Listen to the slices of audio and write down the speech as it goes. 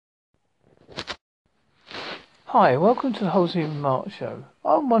Hi, welcome to the Holsworthy and Mark Show.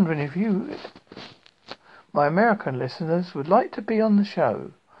 I'm wondering if you, my American listeners, would like to be on the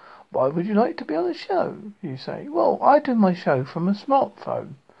show. Why would you like to be on the show, you say? Well, I do my show from a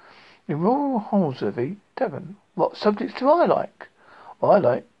smartphone in rural Holsworthy, Devon. What subjects do I like? Well, I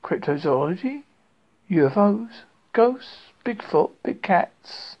like cryptozoology, UFOs, ghosts, Bigfoot, big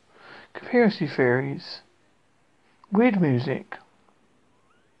cats, conspiracy theories, weird music.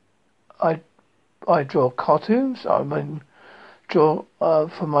 I draw cartoons. Draw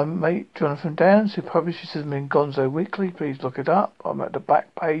for my mate Jonathan Downs, who publishes them in Gonzo Weekly. Please look it up. I'm at the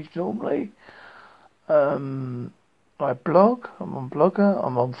back page normally. I blog. I'm on Blogger.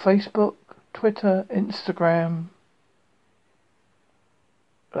 I'm on Facebook, Twitter, Instagram,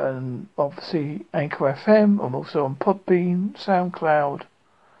 and obviously Anchor FM. I'm also on Podbean, SoundCloud,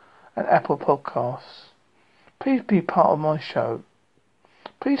 and Apple Podcasts. Please be part of my show.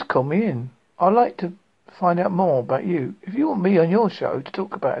 Please call me in. I'd like to find out more about you. If you want me on your show to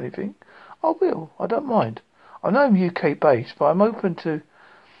talk about anything, I will. I don't mind. I know I'm UK based, but I'm open to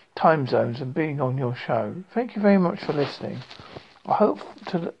time zones and being on your show. Thank you very much for listening. I hope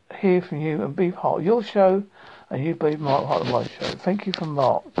to hear from you and be part of your show, and you be part of my show. Thank you from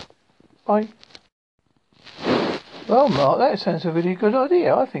Mark. Bye. Well, Mark, that sounds a really good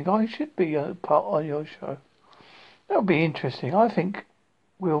idea. I think I should be a part on your show. That'll be interesting. I think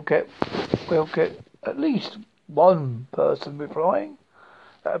we'll get at least one person replying.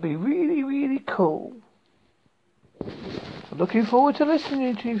 That'd be really, really cool. So looking forward to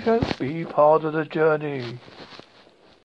listening to you folks. Be part of the journey.